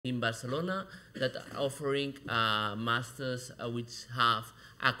in Barcelona that are offering masters which have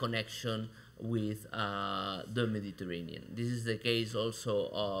a connection with the Mediterranean. This is the case also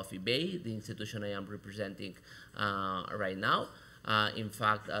of eBay, the institution I am representing right now. In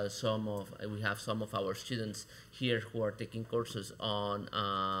fact, we have some of our students here who are taking courses on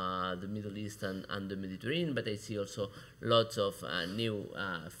the Middle East and the Mediterranean, but I see also lots of new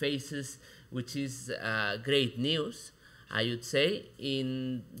faces, which is great news, I would say,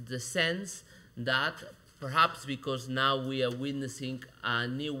 in the sense that perhaps because now we are witnessing a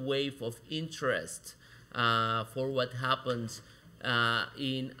new wave of interest for what happens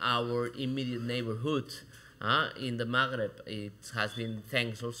in our immediate neighborhood. In the Maghreb, it has been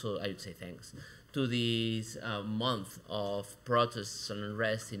thanks also, I would say thanks, to this month of protests and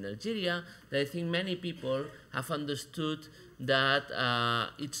unrest in Algeria, that I think many people have understood that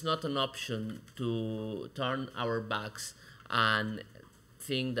it's not an option to turn our backs and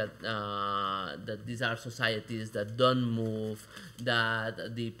think that that these are societies that don't move,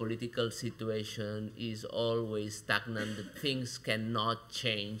 that the political situation is always stagnant, that things cannot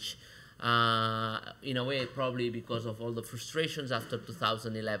change. In a way, probably because of all the frustrations after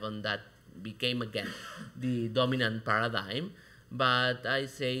 2011 that became again the dominant paradigm. But I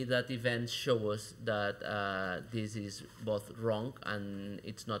say that events show us that this is both wrong and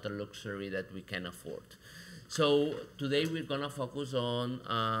it's not a luxury that we can afford. So today we're going to focus on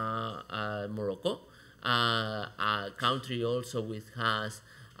Morocco, a country also which has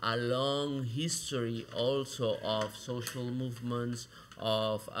a long history also of social movements,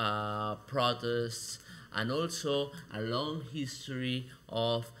 of protests, and also a long history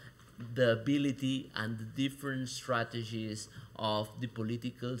of the ability and the different strategies of the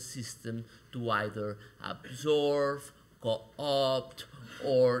political system to either absorb, co-opt,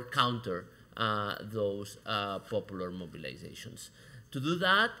 or counter those popular mobilizations. To do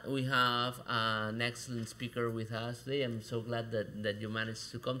that, we have an excellent speaker with us today. I'm so glad that you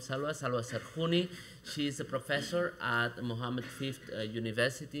managed to come, Saloua Zerhouni. She is a professor at Mohammed V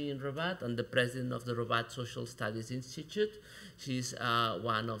University in Rabat and the president of the Rabat Social Studies Institute. She's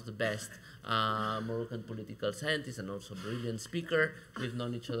one of the best Moroccan political scientists and also a brilliant speaker. We've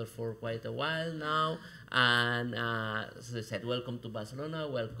known each other for quite a while now. And as I said, welcome to Barcelona,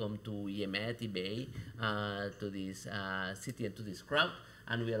 welcome to Yemet, eBay, to this city and to this crowd.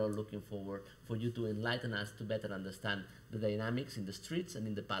 And we are all looking forward for you to enlighten us to better understand the dynamics in the streets and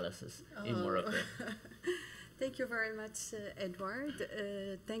in the palaces in Morocco. Thank you very much,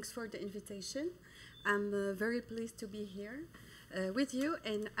 Edward. Thanks for the invitation. I'm very pleased to be here with you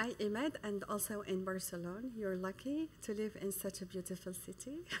in Yemet and also in Barcelona. You're lucky to live in such a beautiful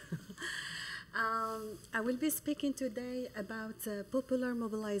city. I will be speaking today about popular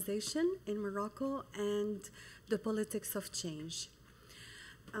mobilization in Morocco and the politics of change.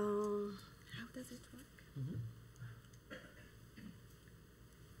 How does it work? Mm-hmm.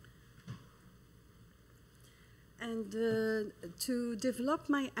 And to develop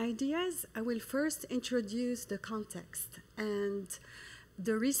my ideas, I will first introduce the context and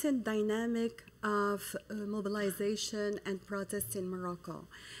the recent dynamic of mobilization and protests in Morocco.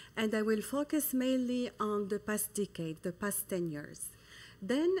 And I will focus mainly on the past decade, the past 10 years.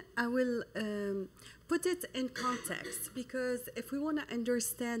 Then I will put it in context, because if we want to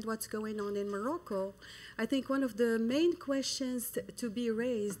understand what's going on in Morocco, I think one of the main questions to be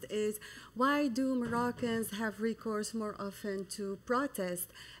raised is, why do Moroccans have recourse more often to protest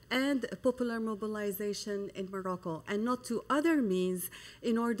and popular mobilization in Morocco, and not to other means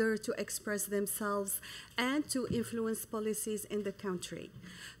in order to express themselves and to influence policies in the country?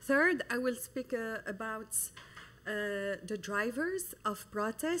 Third, I will speak about the drivers of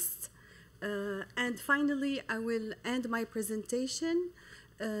protests. And finally, I will end my presentation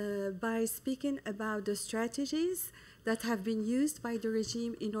by speaking about the strategies that have been used by the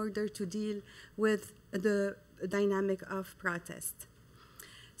regime in order to deal with the dynamic of protest.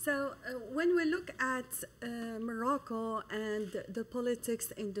 So when we look at Morocco and the politics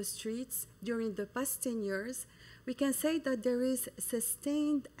in the streets during the past 10 years, we can say that there is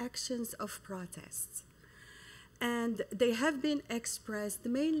sustained actions of protests. And they have been expressed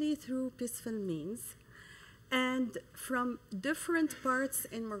mainly through peaceful means and from different parts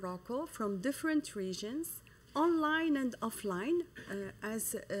in Morocco, from different regions, online and offline.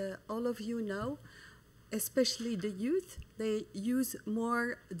 As all of you know, especially the youth, they use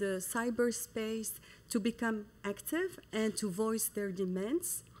more the cyberspace to become active and to voice their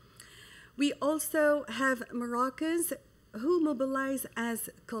demands. We also have Moroccans who mobilize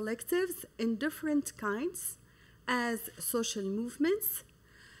as collectives in different kinds, as social movements,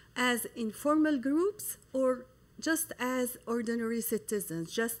 as informal groups, or just as ordinary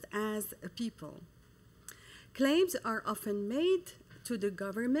citizens, just as people. Claims are often made to the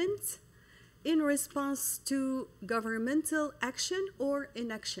government in response to governmental action or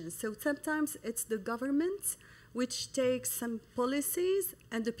inaction. So sometimes it's the government which takes some policies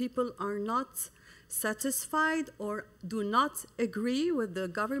and the people are not satisfied or do not agree with the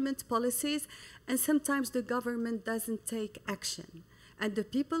government policies, and sometimes the government doesn't take action. And the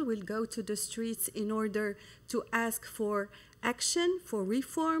people will go to the streets in order to ask for action, for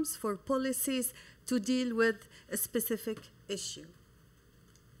reforms, for policies to deal with a specific issue.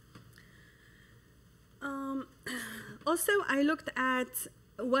 Also, I looked at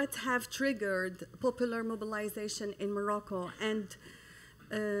what have triggered popular mobilization in Morocco, and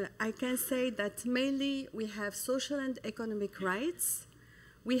I can say that mainly we have social and economic rights,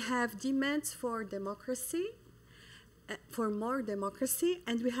 we have demands for democracy, for more democracy,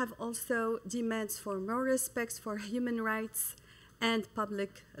 and we have also demands for more respect for human rights and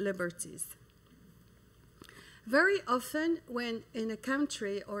public liberties. Very often when in a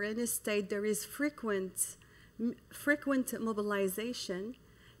country or in a state there is frequent mobilization,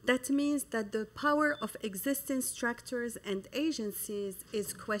 that means that the power of existing structures and agencies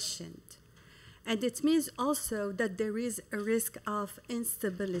is questioned. And it means also that there is a risk of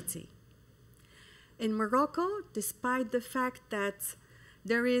instability. In Morocco, despite the fact that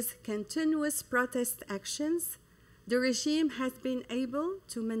there is continuous protest actions, the regime has been able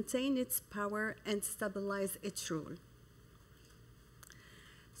to maintain its power and stabilize its rule.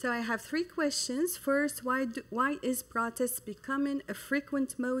 So I have three questions. First, why is protest becoming a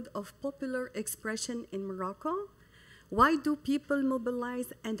frequent mode of popular expression in Morocco? Why do people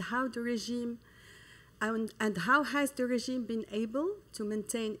mobilize, and how the regime and how has the regime been able to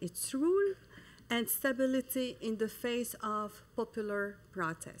maintain its rule and stability in the face of popular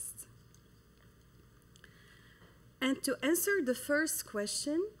protests? And to answer the first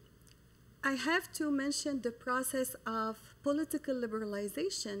question, I have to mention the process of political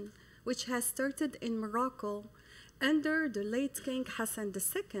liberalization, which has started in Morocco under the late King Hassan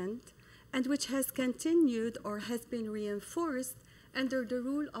II, and which has continued or has been reinforced under the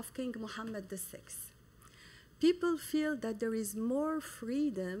rule of King Mohammed VI. People feel that there is more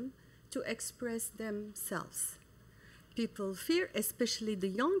freedom to express themselves. People fear, especially the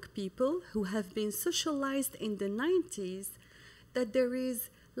young people who have been socialized in the 90s, that there is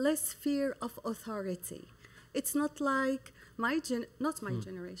less fear of authority. It's not like not my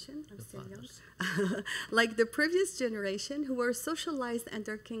generation, I'm still young, like the previous generation who were socialized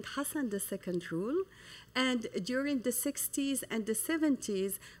under King Hassan II rule, and during the 60s and the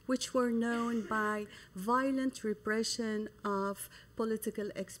 70s, which were known by violent repression of political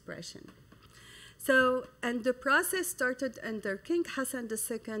expression. So, and the process started under King Hassan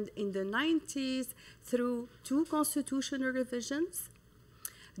II in the 90s through 2 constitutional revisions.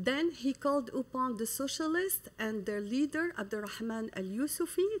 Then he called upon the socialists and their leader, Abdurrahman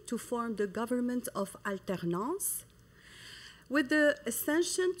al-Yusufi, to form the government of alternance. With the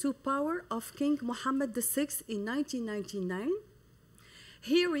ascension to power of King Mohammed VI in 1999,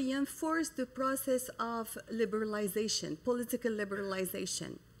 he reinforced the process of liberalization, political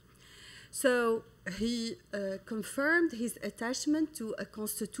liberalization. So he confirmed his attachment to a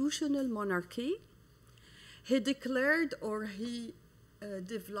constitutional monarchy. He declared, or he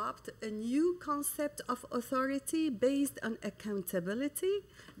developed a new concept of authority based on accountability.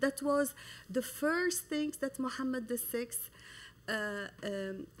 That was the first thing that Mohammed VI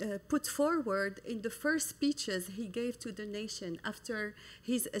put forward in the first speeches he gave to the nation after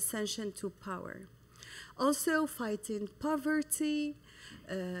his ascension to power. Also fighting poverty,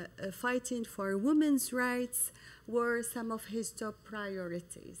 fighting for women's rights were some of his top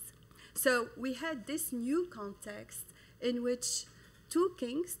priorities. So we had this new context in which 2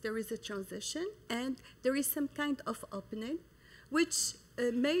 kings, there is a transition, and there is some kind of opening, which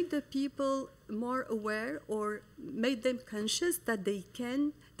made the people more aware or made them conscious that they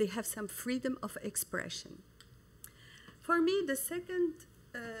have some freedom of expression. For me, the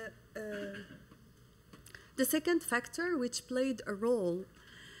second factor which played a role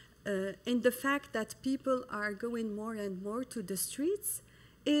in the fact that people are going more and more to the streets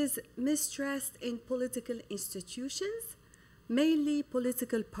is mistrust in political institutions, mainly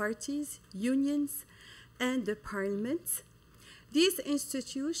political parties, unions, and the parliament. These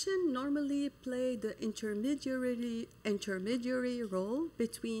institutions normally play the intermediary role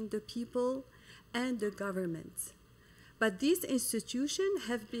between the people and the government. But these institutions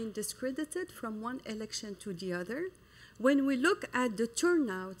have been discredited from one election to the other. When we look at the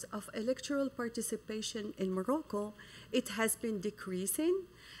turnout of electoral participation in Morocco, it has been decreasing,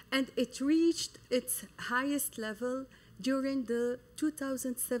 And it reached its highest level during the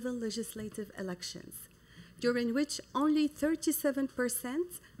 2007 legislative elections, during which only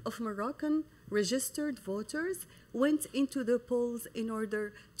 37% of Moroccan registered voters went into the polls in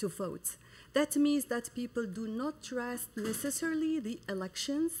order to vote. That means that people do not trust necessarily the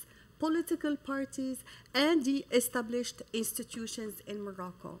elections, political parties, and the established institutions in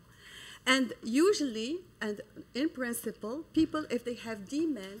Morocco. And usually, and in principle, people, if they have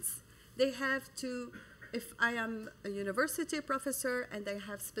demands, they have to, if I am a university professor and I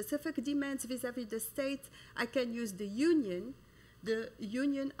have specific demands vis-à-vis the state, I can use the union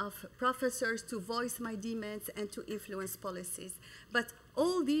of professors to voice my demands and to influence policies. But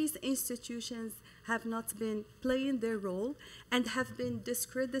all these institutions have not been playing their role and have been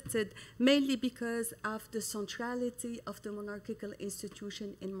discredited mainly because of the centrality of the monarchical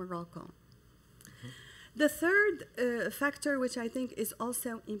institution in Morocco. The third factor, which I think is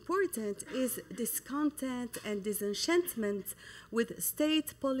also important, is discontent and disenchantment with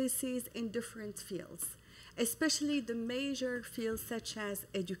state policies in different fields, especially the major fields such as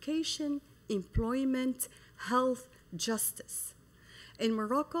education, employment, health, justice. In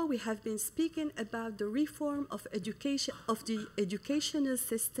Morocco, we have been speaking about the reform of education, of the educational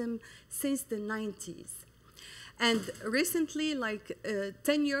system since the 90s. And recently, like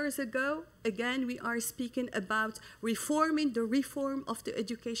 10 years ago, again, we are speaking about reforming the reform of the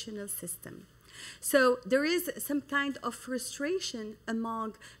educational system. So there is some kind of frustration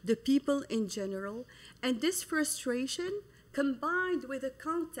among the people in general, and this frustration, combined with a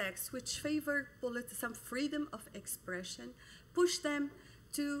context which favored some freedom of expression, pushed them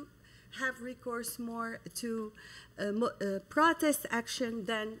to have recourse more to protest action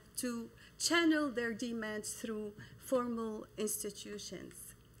than to channel their demands through formal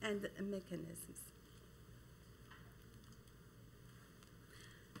institutions and mechanisms.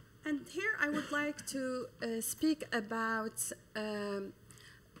 And here I would like to speak about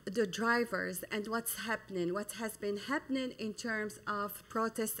the drivers and what's happening, what has been happening in terms of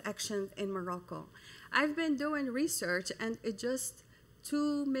protest action in Morocco. I've been doing research and it's just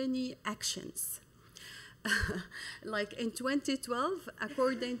too many actions. Like in 2012,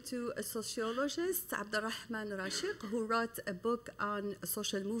 according to a sociologist, Abdelrahman Rashiq, who wrote a book on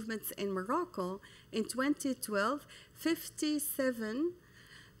social movements in Morocco, in 2012, 57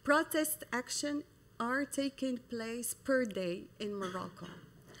 protest actions are taking place per day in Morocco.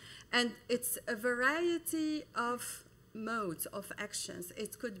 And it's a variety of modes of actions.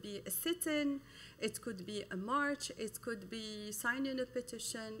 It could be a sit-in, it could be a march, it could be signing a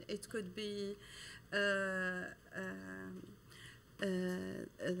petition, it could be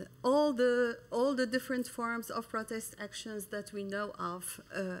all the different forms of protest actions that we know of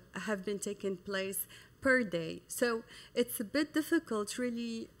have been taking place per day. So it's a bit difficult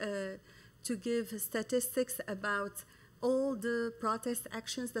really to give statistics about all the protest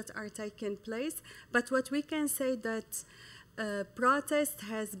actions that are taking place, but what we can say that protest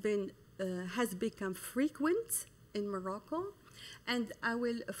has become frequent in Morocco. And I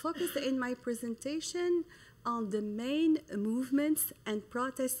will focus in my presentation on the main movements and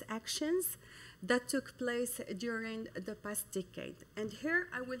protest actions that took place during the past decade. And here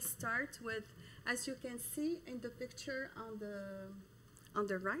I will start with, as you can see in the picture on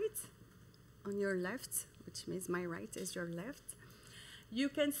the right, on your left, which means my right is your left, you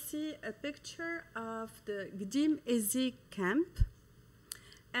can see a picture of the Gdim Ezi camp.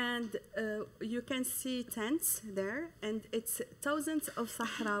 And you can see tents there, and it's thousands of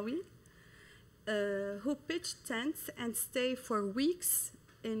Sahrawi who pitch tents and stay for weeks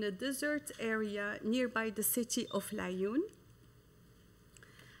in a desert area nearby the city of Laayoune.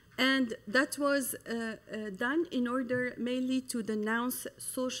 And that was done in order mainly to denounce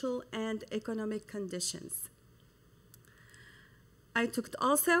social and economic conditions. I took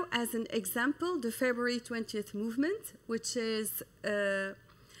also as an example the February 20th movement, which is the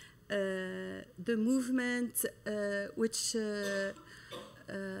movement which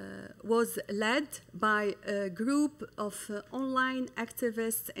was led by a group of online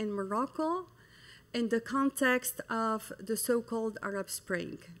activists in Morocco in the context of the so-called Arab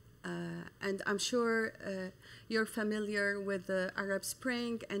Spring. And I'm sure you're familiar with the Arab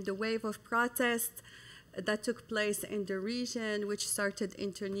Spring and the wave of protest that took place in the region, which started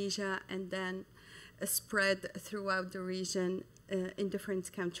in Tunisia and then spread throughout the region in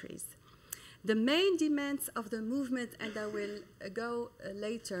different countries. The main demands of the movement, and I will go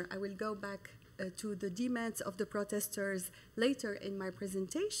later, I will go back to the demands of the protesters later in my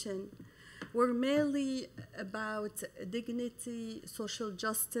presentation, were mainly about dignity, social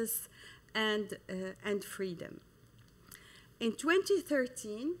justice, and freedom. In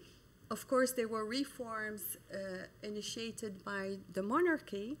 2013, of course, there were reforms initiated by the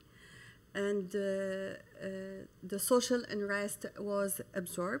monarchy, and the social unrest was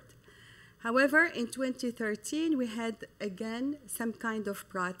absorbed. However, in 2013, we had again some kind of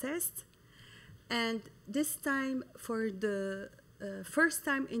protest, and this time, for the first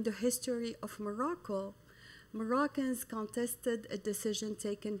time in the history of Morocco, Moroccans contested a decision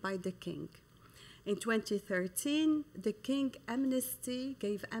taken by the king. In 2013, the king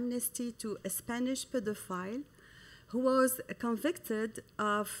gave amnesty to a Spanish pedophile who was convicted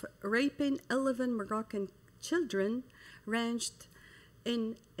of raping 11 Moroccan children ranged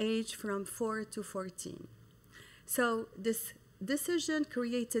in age from 4 to 14. So this decision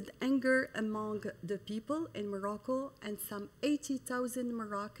created anger among the people in Morocco, and some 80,000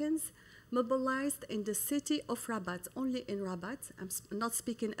 Moroccans mobilized in the city of Rabat, only in Rabat, I'm not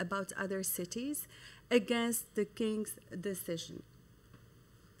speaking about other cities, against the king's decision.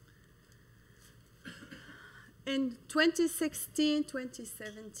 In 2016,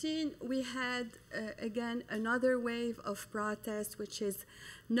 2017, we had again another wave of protest, which is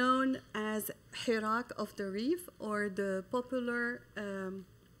known as Hirak of the Reef, or the popular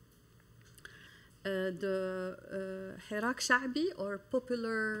Hirak Sha'bi, or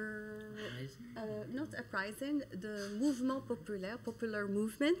popular, not uprising, the Mouvement Populaire, popular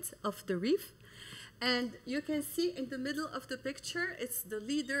movement of the Reef. And you can see in the middle of the picture, it's the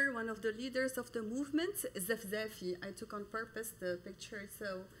leader, one of the leaders of the movement, Zafzafi. I took on purpose the picture,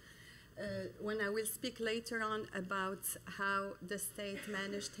 so when I will speak later on about how the state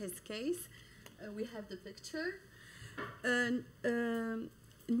managed his case, we have the picture.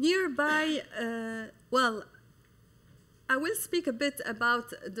 Nearby, well, I will speak a bit about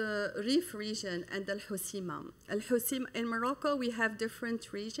the Rif region and Al-Hoceima. Al-Hoceima, in Morocco, we have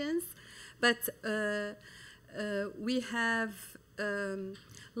different regions, but we have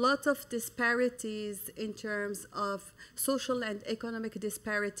lot of disparities in terms of social and economic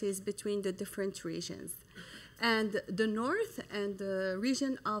disparities between the different regions. And the north and the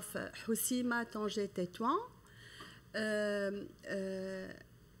region of Hoceima, Tanger, Tétouan,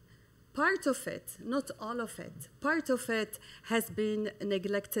 part of it, not all of it, part of it has been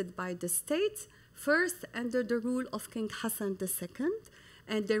neglected by the state, first under the rule of King Hassan II,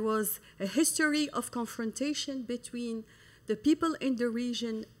 and there was a history of confrontation between the people in the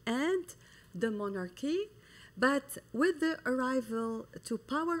region and the monarchy. But with the arrival to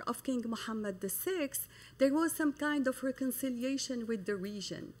power of King Mohammed VI, there was some kind of reconciliation with the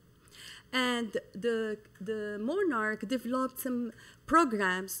region. And the monarch developed some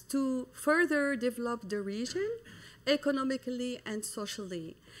programs to further develop the region economically and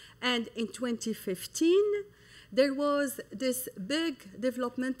socially. And in 2015, there was this big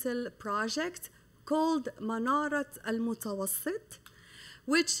developmental project called Manarat al-Mutawassit,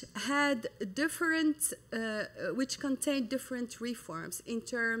 which had different, which contained different reforms in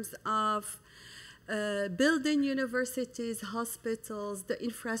terms of building universities, hospitals, the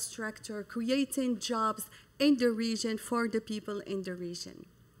infrastructure, creating jobs in the region for the people in the region.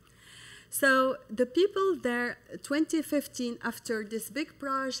 So the people there, 2015, after this big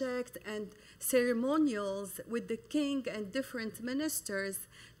project and ceremonials with the king and different ministers,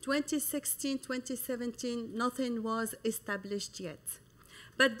 2016, 2017, nothing was established yet.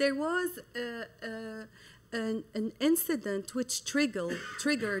 But there was an incident which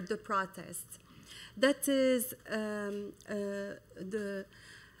triggered the protest. That is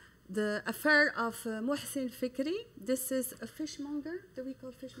the affair of Mohsin Fikri. This is a fishmonger. Do we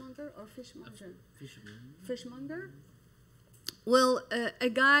call fishmonger or fishmonger? Fishmonger. Well, a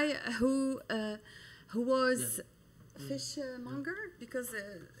guy who was fishmonger because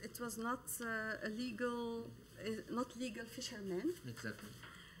it was not a legal, not legal fisherman. Exactly.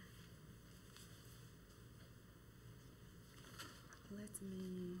 Let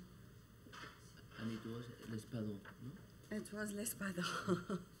me. And it was l'espadon, no? It was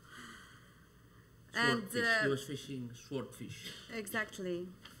l'espadon. And he was fishing swordfish. Exactly.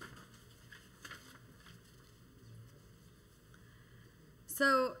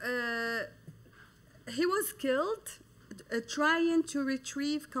 So he was killed trying to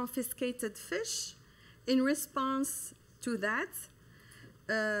retrieve confiscated fish. In response to that,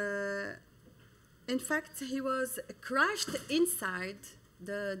 in fact, he was crushed inside.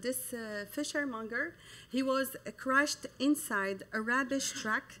 This fishermonger, he was crushed inside a rubbish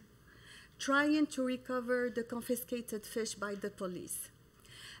truck trying to recover the confiscated fish by the police.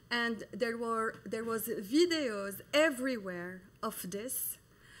 And there was videos everywhere of this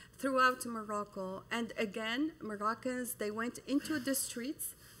throughout Morocco. And again, Moroccans, they went into the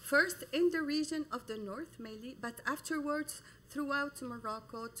streets first in the region of the north mainly, but afterwards throughout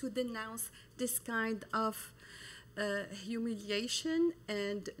Morocco, to denounce this kind of humiliation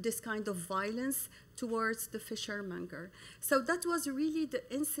and this kind of violence towards the fishermonger. So that was really the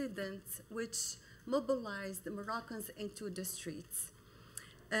incident which mobilized the Moroccans into the streets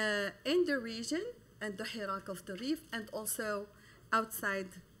in the region and the Hirak of the Reef, and also outside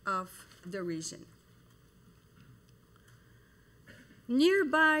of the region.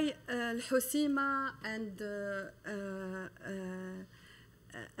 Nearby Al-Husima and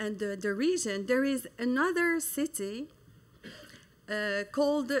the region, there is another city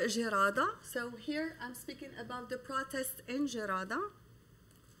called Gerada. So here I'm speaking about the protests in Gerada.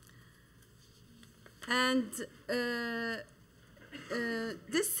 And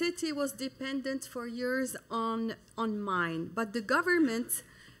this city was dependent for years on mine, but the government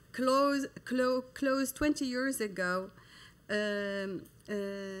closed 20 years ago the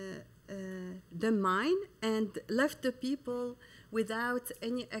mine and left the people without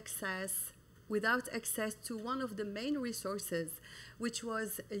any access, to one of the main resources which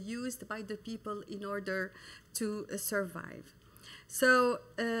was used by the people in order to survive. So,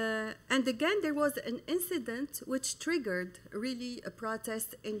 and again, there was an incident which triggered really a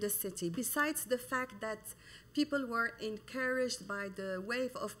protest in the city. Besides the fact that people were encouraged by the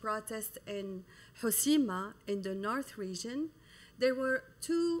wave of protest in Husima in the north region, there were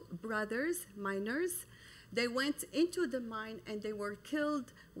two brothers, miners. They went into the mine and they were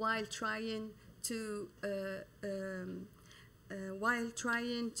killed while trying to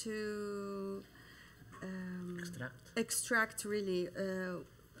extract really,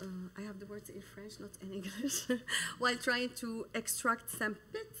 I have the words in French, not in English, while trying to extract some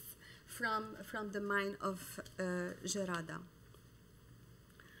pits from the mine of Gerada.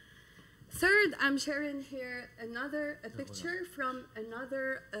 Third, I'm sharing here a picture from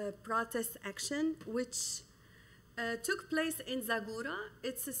another protest action which took place in Zagura.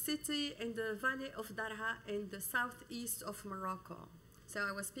 It's a city in the valley of Darha in the southeast of Morocco. So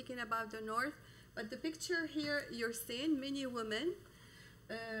I was speaking about the north, but the picture here you're seeing many women,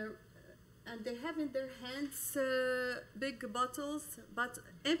 and they have in their hands big bottles, but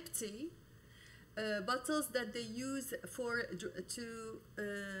empty bottles that they use to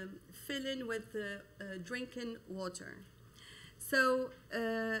fill in with drinking water. So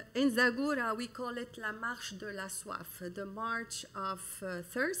in Zagura, we call it La Marche de la Soif, the March of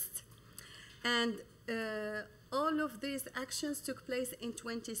Thirst. And all of these actions took place in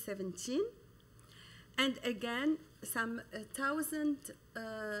 2017. And again, some 1,000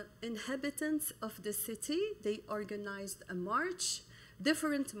 inhabitants of the city, they organized a march,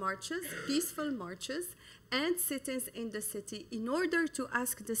 different marches, peaceful marches, and sit-ins in the city in order to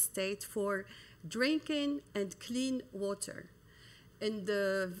ask the state for drinking and clean water. In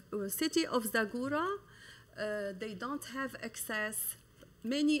the city of Zagura, they don't have access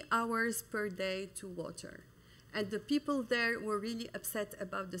many hours per day to water. And the people there were really upset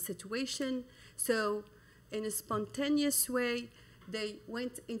about the situation. So in a spontaneous way, they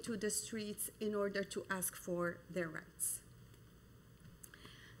went into the streets in order to ask for their rights.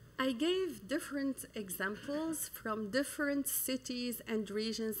 I gave different examples from different cities and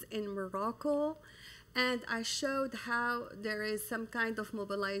regions in Morocco, and I showed how there is some kind of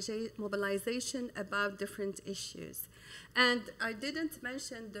mobilization about different issues. And I didn't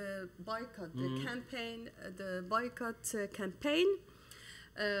mention the boycott, the campaign, the boycott campaign,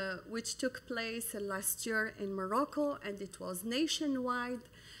 which took place last year in Morocco, and it was nationwide,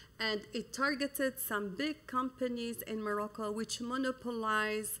 and it targeted some big companies in Morocco which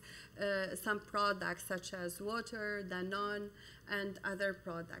monopolize some products such as water, Danone, and other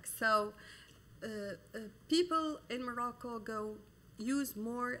products. So people in Morocco use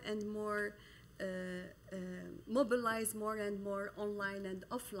more and more, mobilize more and more online and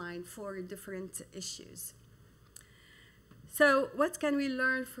offline for different issues. So what can we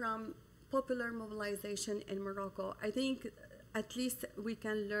learn from popular mobilization in Morocco? I think at least we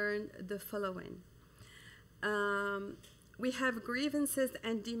can learn the following. We have grievances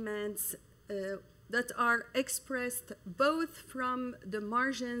and demands that are expressed both from the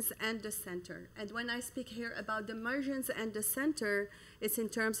margins and the center. And when I speak here about the margins and the center, it's in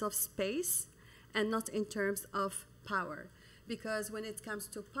terms of space and not in terms of power. Because when it comes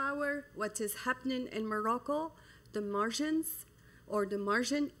to power, what is happening in Morocco, the margins or the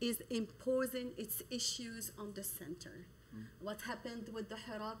margin is imposing its issues on the center. What happened with the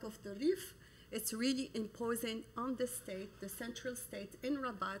Hirak of the Reef, it's really imposing on the state, the central state in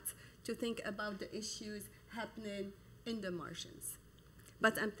Rabat, to think about the issues happening in the margins.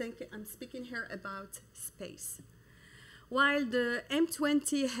 But I'm speaking here about space. while the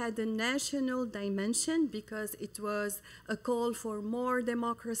M20 had a national dimension because it was a call for more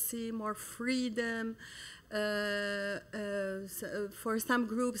democracy, more freedom, for some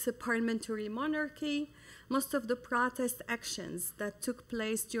groups, a parliamentary monarchy, most of the protest actions that took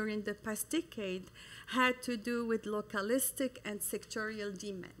place during the past decade had to do with localistic and sectorial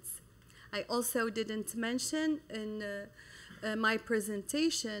demands. I also didn't mention in my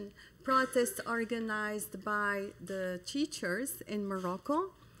presentation protests organized by the teachers in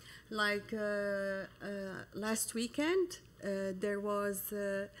Morocco. Like last weekend, there was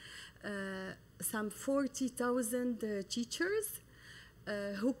some 40,000 teachers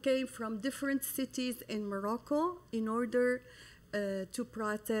who came from different cities in Morocco in order to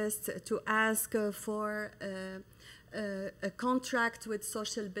protest, to ask for a contract with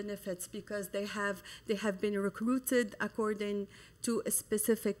social benefits because they have been recruited according to a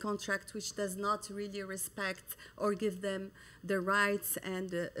specific contract which does not really respect or give them the rights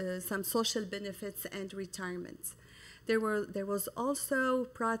and some social benefits and retirement. There was also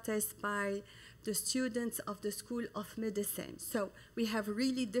protest by the students of the School of Medicine. So we have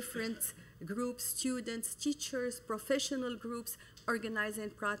really different groups, students, teachers, professional groups organizing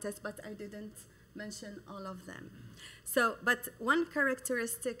protests, but I didn't mention all of them. So, but one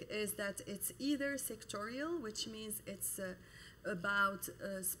characteristic is that it's either sectorial, which means it's about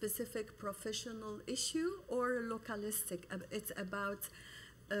a specific professional issue, or localistic, it's about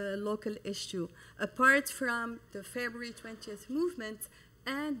a local issue, apart from the February 20th movement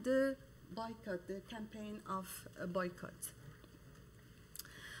and the boycott, the campaign of boycott.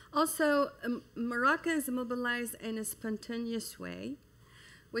 Also, Moroccans mobilize in a spontaneous way,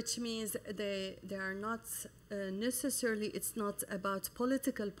 which means they are not necessarily, it's not about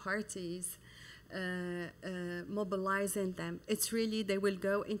political parties mobilizing them. It's really, they will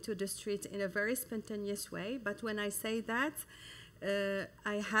go into the street in a very spontaneous way. But when I say that,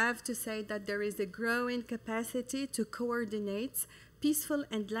 I have to say that there is a growing capacity to coordinate peaceful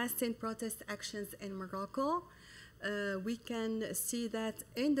and lasting protest actions in Morocco. We can see that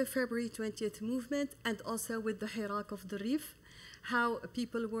in the February 20th movement and also with the Hirak of the Rif, how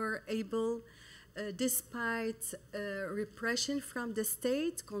people were able, despite repression from the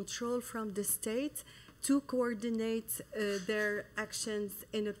state, control from the state, to coordinate their actions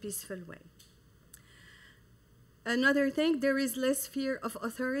in a peaceful way. Another thing, there is less fear of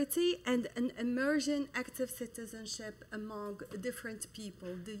authority and an emerging active citizenship among different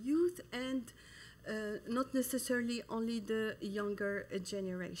people, the youth and not necessarily only the younger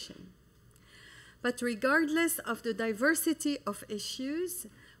generation. But regardless of the diversity of issues,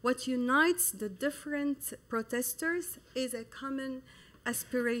 what unites the different protesters is a common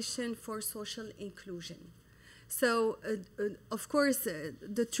aspiration for social inclusion. So, of course,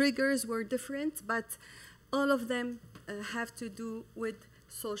 the triggers were different, but all of them have to do with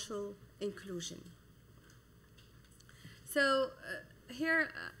social inclusion. So here,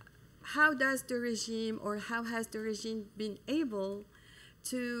 how does the regime, or how has the regime been able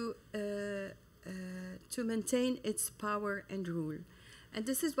to maintain its power and rule? And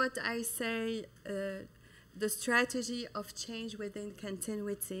this is what I say, the strategy of change within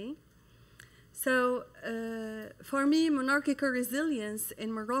continuity. So for me, monarchical resilience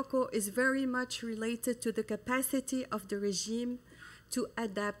in Morocco is very much related to the capacity of the regime to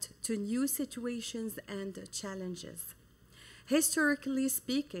adapt to new situations and challenges. Historically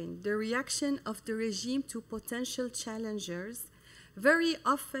speaking, the reaction of the regime to potential challengers very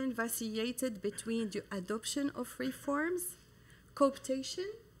often vacillated between the adoption of reforms, cooptation,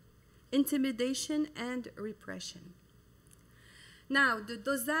 intimidation, and repression. Now, the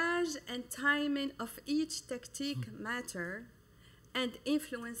dosage and timing of each tactic matter and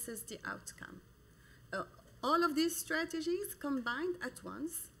influences the outcome. All of these strategies combined at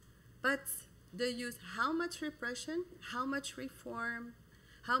once, but they use how much repression, how much reform,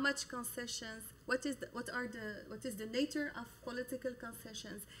 how much concessions, what is the nature of political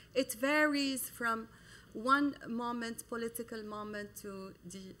concessions. It varies from one moment, political moment, to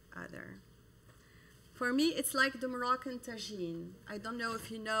the other. For me, it's like the Moroccan tagine. I don't know if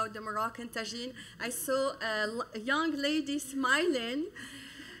you know the Moroccan tagine. I saw a young lady smiling,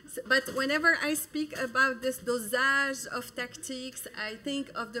 but whenever I speak about this dosage of tactics, I think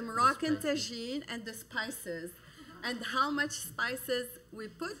of the Moroccan tagine and the spices, and how much spices we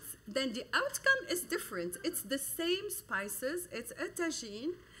put, then the outcome is different. It's the same spices, it's a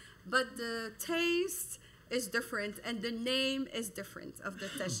tagine, but the taste is different, and the name is different of the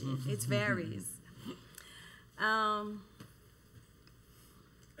tagine. It varies.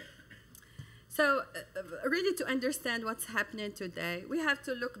 So So really to understand what's happening today, we have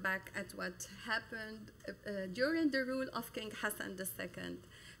to look back at what happened during the rule of King Hassan II.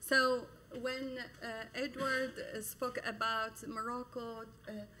 So when Edward spoke about Morocco,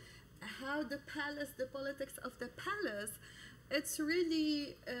 how the palace, the politics of the palace, it's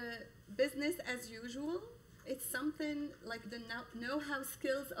really business as usual. It's something like the know-how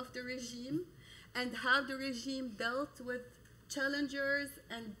skills of the regime and how the regime dealt with challengers,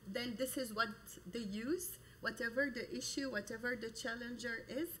 and then this is what they use. Whatever the issue, whatever the challenger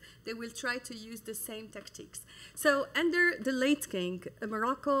is, they will try to use the same tactics. So under the late king,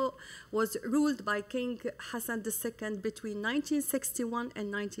 Morocco was ruled by King Hassan II between 1961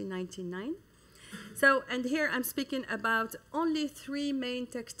 and 1999. So, and here I'm speaking about only three main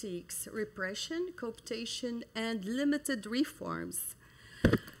tactics: repression, cooptation, and limited reforms.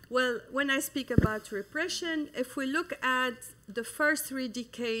 Well, when I speak about repression, if we look at the first 3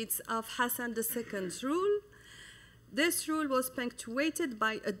 decades of Hassan II's rule, this rule was punctuated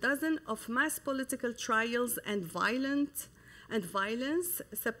by a dozen of mass political trials and violence,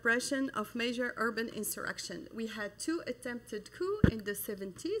 suppression of major urban insurrection. We had 2 attempted coups in the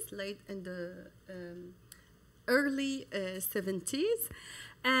 70s, late in the early 70s.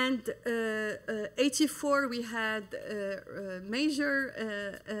 And 84, we had major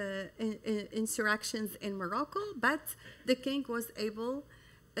insurrections in Morocco, but the king was able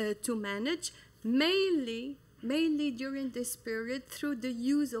to manage, mainly during this period, through the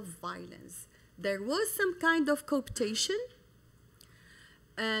use of violence. There was some kind of cooptation,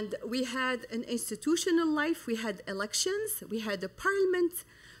 and we had an institutional life, we had elections, we had a parliament,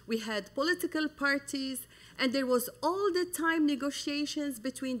 we had political parties, and there was all the time negotiations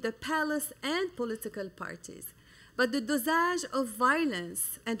between the palace and political parties. But the dosage of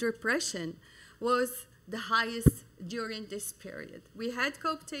violence and repression was the highest during this period. We had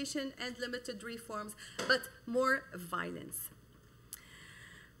cooptation and limited reforms, but more violence.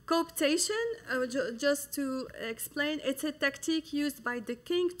 Cooptation, just to explain, it's a tactic used by the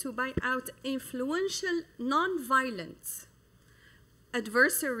king to buy out influential, non-violent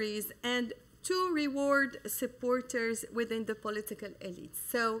adversaries and to reward supporters within the political elite.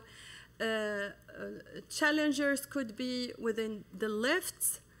 So challengers could be within the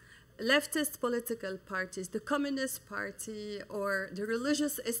leftist political parties, the Communist Party, or the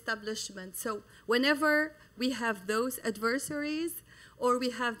religious establishment. So whenever we have those adversaries or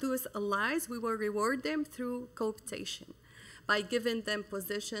we have those allies, we will reward them through cooptation by giving them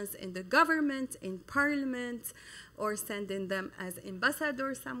positions in the government, in parliament, or sending them as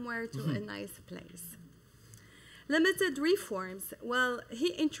ambassadors somewhere to a nice place. Limited reforms. Well,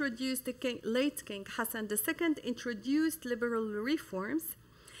 he introduced, late King Hassan II introduced liberal reforms,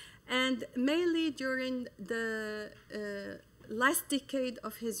 and mainly during the last decade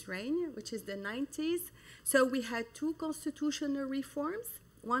of his reign, which is the 90s. So we had 2 constitutional reforms,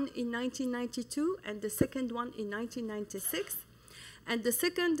 one in 1992 and the second one in 1996. And the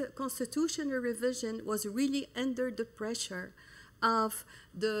second constitutional revision was really under the pressure of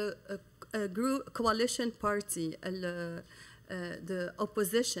the coalition party, the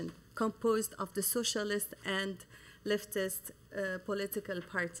opposition, composed of the socialist and leftist political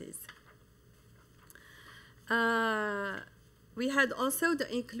parties. We had also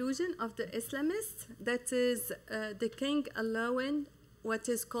the inclusion of the Islamists, that is the king allowing what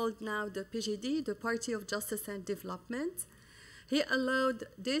is called now the PJD, the Party of Justice and Development. He allowed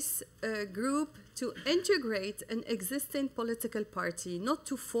this group to integrate an existing political party, not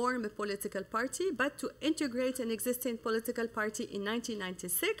to form a political party, but to integrate an existing political party in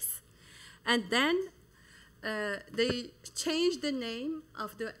 1996. And then they changed the name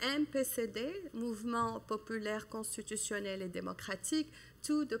of the MPCD, Mouvement Populaire Constitutionnel et Démocratique,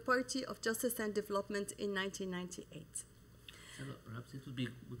 to the Party of Justice and Development in 1998. So perhaps it would be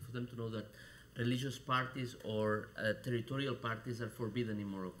good for them to know that religious parties or territorial parties are forbidden in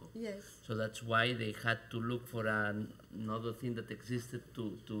Morocco. Yes. So that's why they had to look for another thing that existed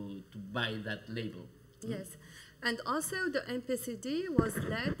to buy that label. Yes. And also the MPCD was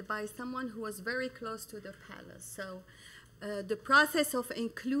led by someone who was very close to the palace. So the process of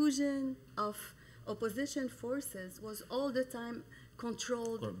inclusion of opposition forces was all the time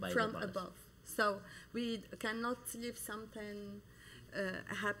controlled from above. So we cannot leave something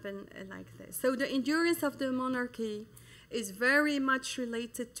happen like this. So the endurance of the monarchy is very much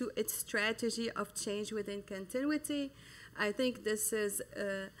related to its strategy of change within continuity. I think this is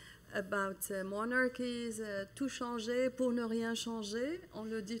about monarchies, tout changer pour ne rien changer, on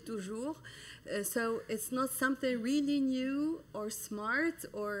le dit toujours. So it's not something really new or smart,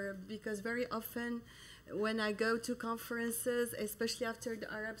 or because very often when I go to conferences, especially after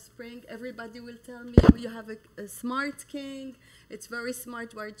the Arab Spring, everybody will tell me, you have a smart king. It's very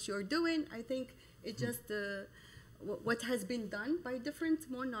smart what you're doing. I think it just what has been done by different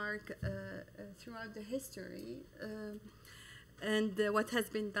monarchs throughout the history, and what has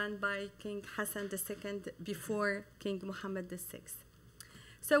been done by King Hassan II before King Mohammed VI.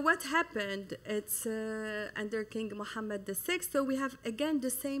 So what happened? It's under King Mohammed VI. So we have, again, the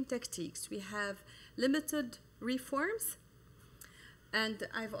same tactics. We have limited reforms. And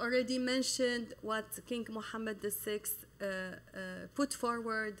I've already mentioned what King Mohammed VI put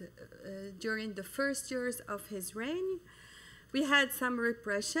forward during the first years of his reign. We had some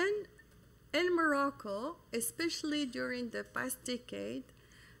repression. In Morocco, especially during the past decade,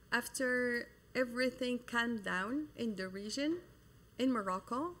 after everything calmed down in the region, in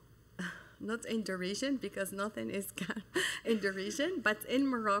Morocco, not in the region because nothing is calm in the region, but in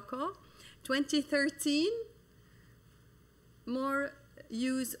Morocco, 2013, more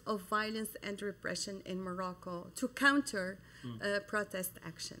use of violence and repression in Morocco to counter protest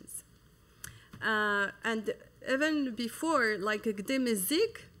actions. And even before, like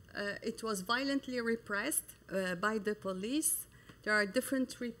Gdemizik, it was violently repressed by the police. There are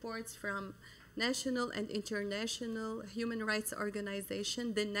different reports from national and international human rights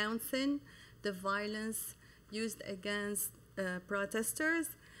organizations denouncing the violence used against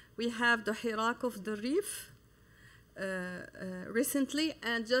protesters. We have the Hirak of the Rif recently,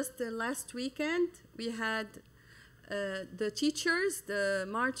 and just last weekend we had the teachers, the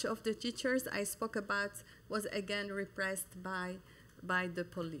March of the Teachers I spoke about was again repressed by the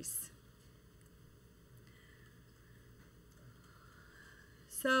police.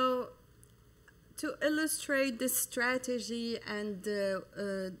 So to illustrate this strategy and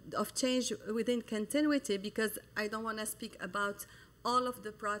of change within continuity, because I don't want to speak about all of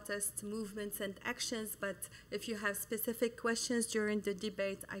the protest movements and actions, but if you have specific questions during the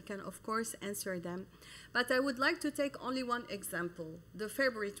debate, I can of course answer them. But I would like to take only one example, the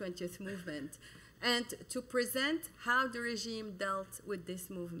February 20th movement, and to present how the regime dealt with this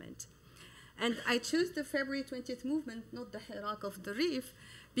movement. And I choose the February 20th movement, not the Hirak of the Rif,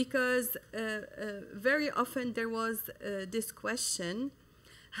 because very often there was this question: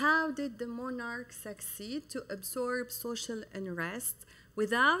 how did the monarch succeed to absorb social unrest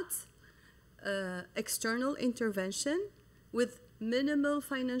without external intervention, with minimal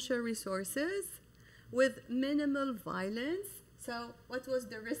financial resources, with minimal violence? So what was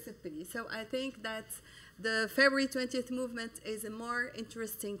the recipe? So I think that the February 20th movement is a more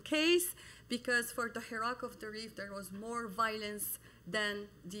interesting case, because for the Hirak of the Rif, there was more violence than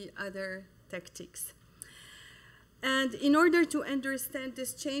the other tactics. And in order to understand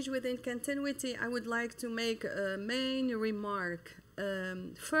this change within continuity, I would like to make a main remark.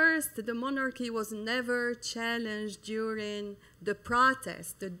 First, the monarchy was never challenged during the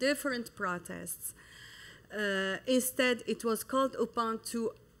protests, the different protests. Instead, it was called upon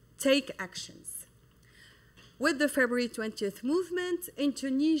to take actions. With the February 20th movement, in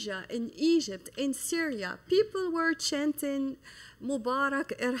Tunisia, in Egypt, in Syria, people were chanting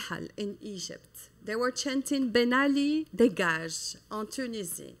Mubarak Irhal in Egypt. They were chanting Ben Ali dégage en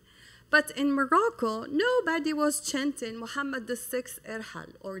Tunisie. But in Morocco, nobody was chanting Mohammed VI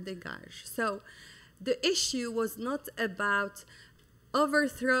Irhal or dégage. So the issue was not about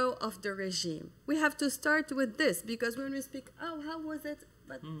overthrow of the regime. We have to start with this, because when we speak, oh, how was it?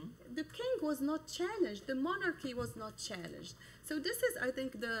 But the king was not challenged. The monarchy was not challenged. So this is, I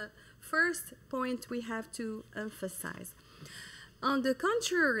think, the first point we have to emphasize. On the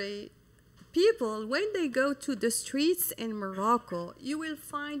contrary, people, when they go to the streets in Morocco, you will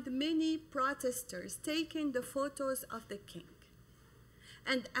find many protesters taking the photos of the king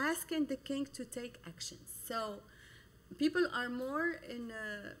and asking the king to take actions. So people are more in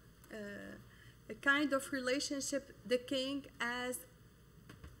a kind of relationship, the king as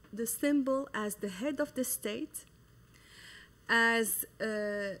the symbol, as the head of the state, as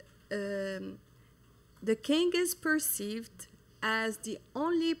the king is perceived as the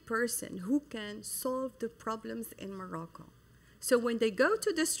only person who can solve the problems in Morocco. So when they go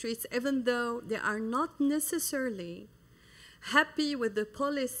to the streets, even though they are not necessarily happy with the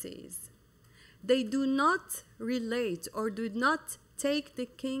policies, they do not relate or do not take the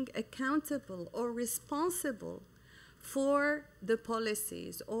king accountable or responsible for the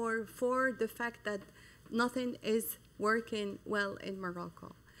policies or for the fact that nothing is working well in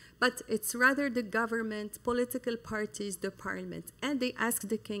Morocco. But it's rather the government, political parties, the parliament, and they ask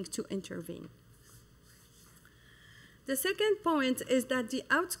the king to intervene. The second point is that the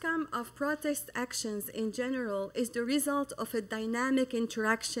outcome of protest actions in general is the result of a dynamic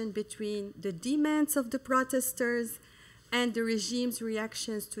interaction between the demands of the protesters and the regime's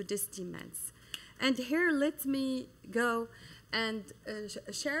reactions to these demands. And here, let me go and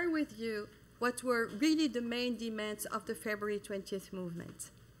share with you what were really the main demands of the February 20th movement.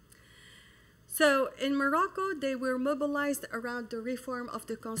 So in Morocco, they were mobilized around the reform of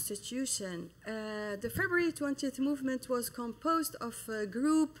the constitution. The February 20th movement was composed of a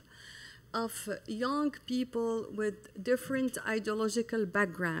group of young people with different ideological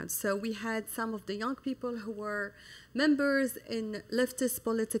backgrounds. So we had some of the young people who were members in leftist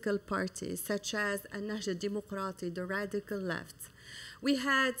political parties, such as An-Nahj Demokrati, the radical left. We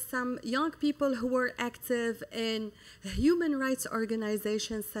had some young people who were active in human rights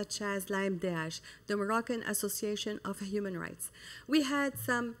organizations such as La MDH, the Moroccan Association of Human Rights. We had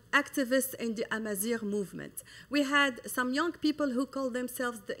some activists in the Amazigh movement. We had some young people who called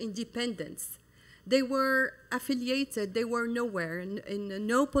themselves the Independents. They were affiliated, they were nowhere, in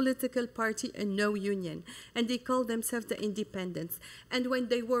no political party and no union, and they called themselves the Independents. And when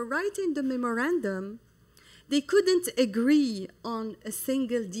they were writing the memorandum, they couldn't agree on a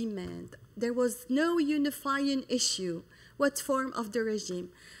single demand. There was no unifying issue. What form of the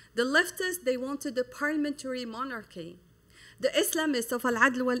regime? The leftists, they wanted a parliamentary monarchy. The Islamists of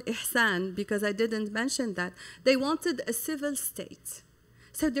Al-Adl wal-Ihsan, because I didn't mention that, they wanted a civil state.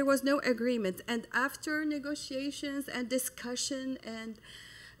 So there was no agreement. And after negotiations and discussion and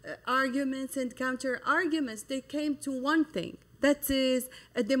arguments and counter-arguments, they came to one thing, that is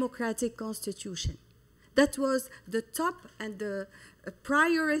a democratic constitution. That was the top and the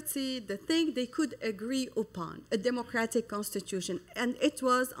priority, the thing they could agree upon, a democratic constitution. And it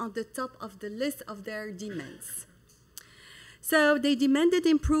was on the top of the list of their demands. So they demanded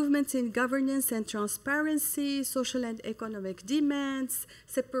improvements in governance and transparency, social and economic demands,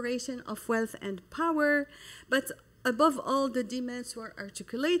 separation of wealth and power, but above all, the demands were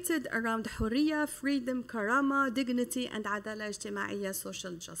articulated around hurriya, freedom, karama, dignity, and adala ijtimaiya,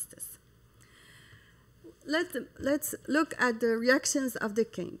 social justice. Let's look at the reactions of the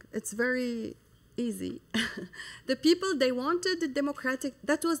king. It's very easy. The people, they wanted the democratic,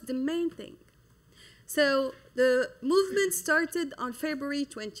 that was the main thing. So the movement started on February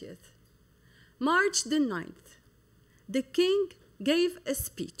 20th. March the 9th, the king gave a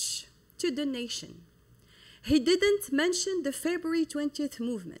speech to the nation. He didn't mention the February 20th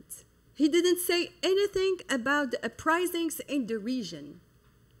movement. He didn't say anything about the uprisings in the region.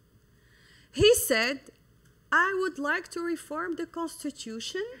 He said, I would like to reform the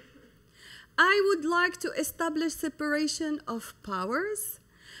constitution. I would like to establish separation of powers.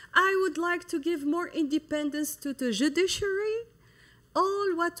 I would like to give more independence to the judiciary.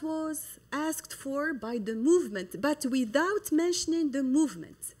 All what was asked for by the movement, but without mentioning the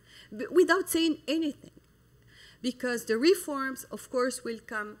movement, without saying anything. Because the reforms, of course, will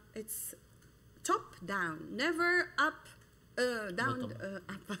come, it's top down, never up.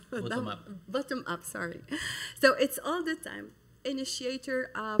 Bottom up, sorry. So it's all the time initiator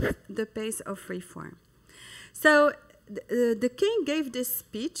of the pace of reform. So the king gave this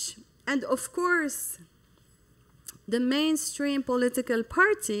speech, and of course, the mainstream political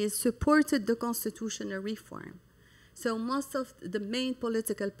parties supported the constitutional reform. So most of the main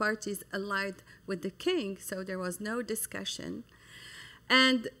political parties allied with the king, so there was no discussion.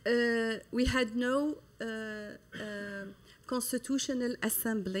 And we had no Constitutional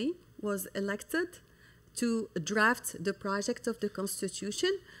Assembly was elected to draft the project of the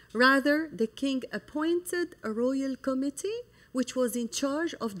Constitution. Rather, the king appointed a royal committee which was in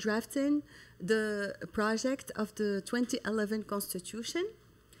charge of drafting the project of the 2011 Constitution.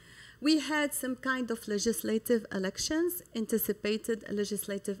 We had some kind of legislative elections, anticipated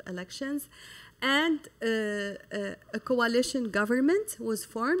legislative elections, and a coalition government was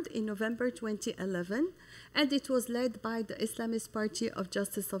formed in November 2011, and it was led by the Islamist Party of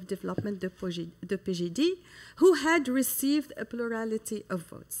Justice of Development, the PJD, who had received a plurality of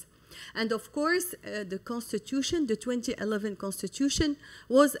votes. And of course, the Constitution, the 2011 Constitution,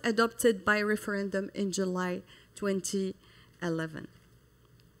 was adopted by referendum in July 2011.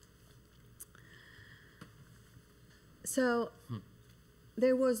 So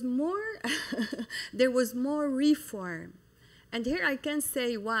there was more, there was more reform. And here I can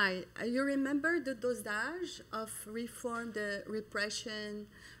say why. You remember the dosage of reform, the repression,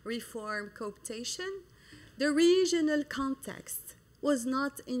 reform, cooptation? The regional context was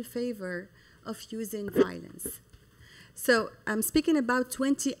not in favor of using violence. So I'm speaking about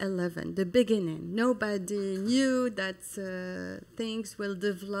 2011, the beginning. Nobody knew that things will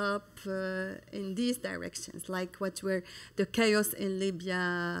develop in these directions, like what were the chaos in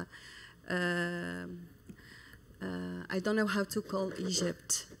Libya. I don't know how to call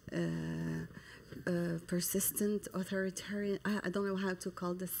Egypt. Persistent authoritarian, I don't know how to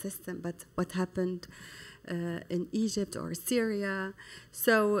call the system, but what happened in Egypt or Syria.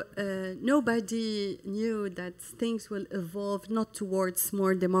 So nobody knew that things will evolve not towards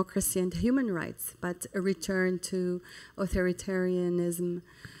more democracy and human rights, but a return to authoritarianism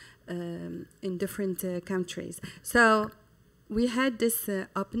in different countries. So we had this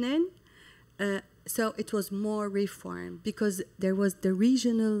opening, so it was more reform because there was the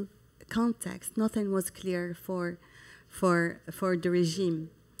regional context. Nothing was clear for the regime.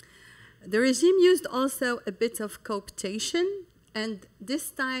 The regime used also a bit of cooptation, and this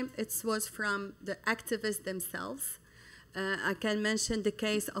time it was from the activists themselves. I can mention the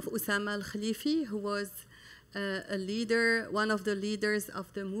case of Oussama al-Khalifi, who was a leader, one of the leaders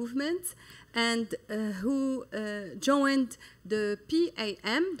of the movement, and who joined the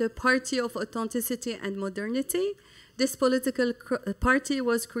PAM, the Party of Authenticity and Modernity. This political party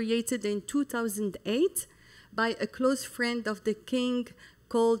was created in 2008 by a close friend of the king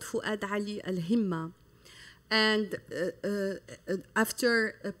called Fuad Ali al-Himma. And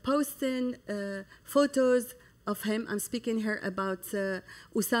after posting photos of him, I'm speaking here about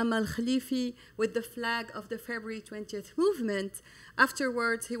Oussama al-Khalifi with the flag of the February 20th movement.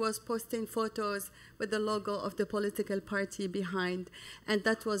 Afterwards, he was posting photos with the logo of the political party behind. And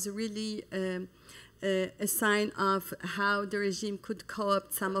that was really a sign of how the regime could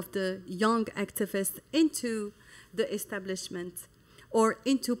co-opt some of the young activists into the establishment or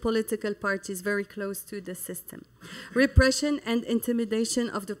into political parties very close to the system. Repression and intimidation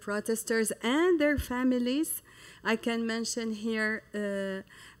of the protesters and their families. I can mention here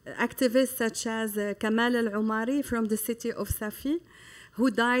activists such as Kamal al-Umari from the city of Safi,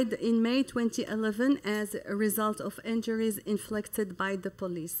 who died in May 2011 as a result of injuries inflicted by the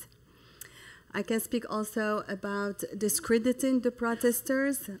police. I can speak also about discrediting the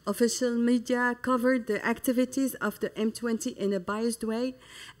protesters. Official media covered the activities of the M20 in a biased way,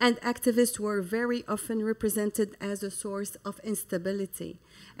 and activists were very often represented as a source of instability.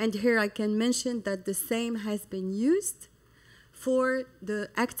 And here I can mention that the same has been used for the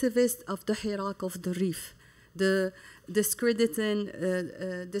activists of the Hirak of the Rif, the discrediting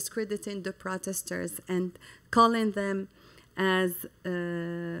the protesters and calling them as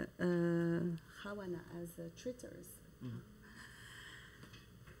traitors. Mm-hmm.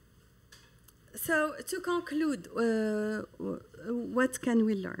 So to conclude, what can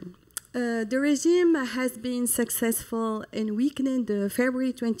we learn? The regime has been successful in weakening the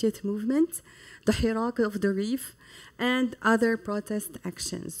February 20th movement, the Hirak of the Rif, and other protest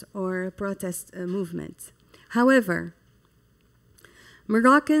actions or protest movements. However,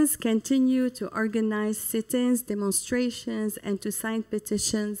 Moroccans continue to organize sit-ins, demonstrations, and to sign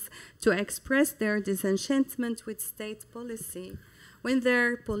petitions to express their disenchantment with state policy when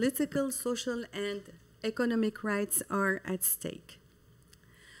their political, social, and economic rights are at stake.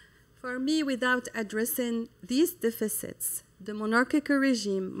 For me, without addressing these deficits, the monarchical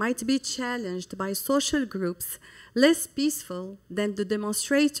regime might be challenged by social groups less peaceful than the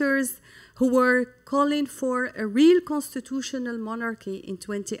demonstrators who were calling for a real constitutional monarchy in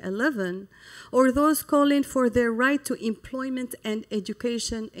 2011, or those calling for their right to employment and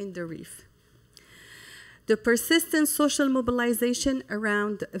education in the Rif. The persistent social mobilization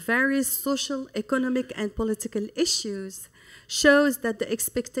around various social, economic, and political issues shows that the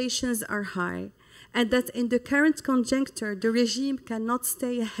expectations are high, and that in the current conjuncture, the regime cannot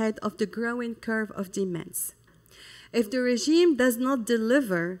stay ahead of the growing curve of demands. If the regime does not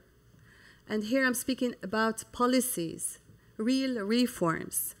deliver, and here I'm speaking about policies, real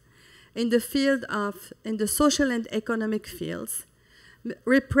reforms, in the social and economic fields,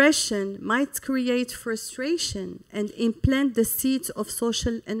 repression might create frustration and implant the seeds of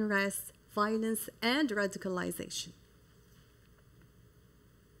social unrest, violence, and radicalization.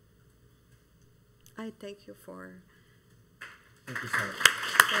 I thank you for your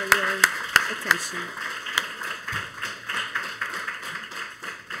attention.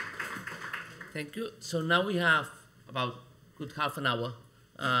 Thank you. So now we have about good half an hour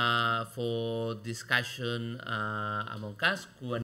for discussion among us.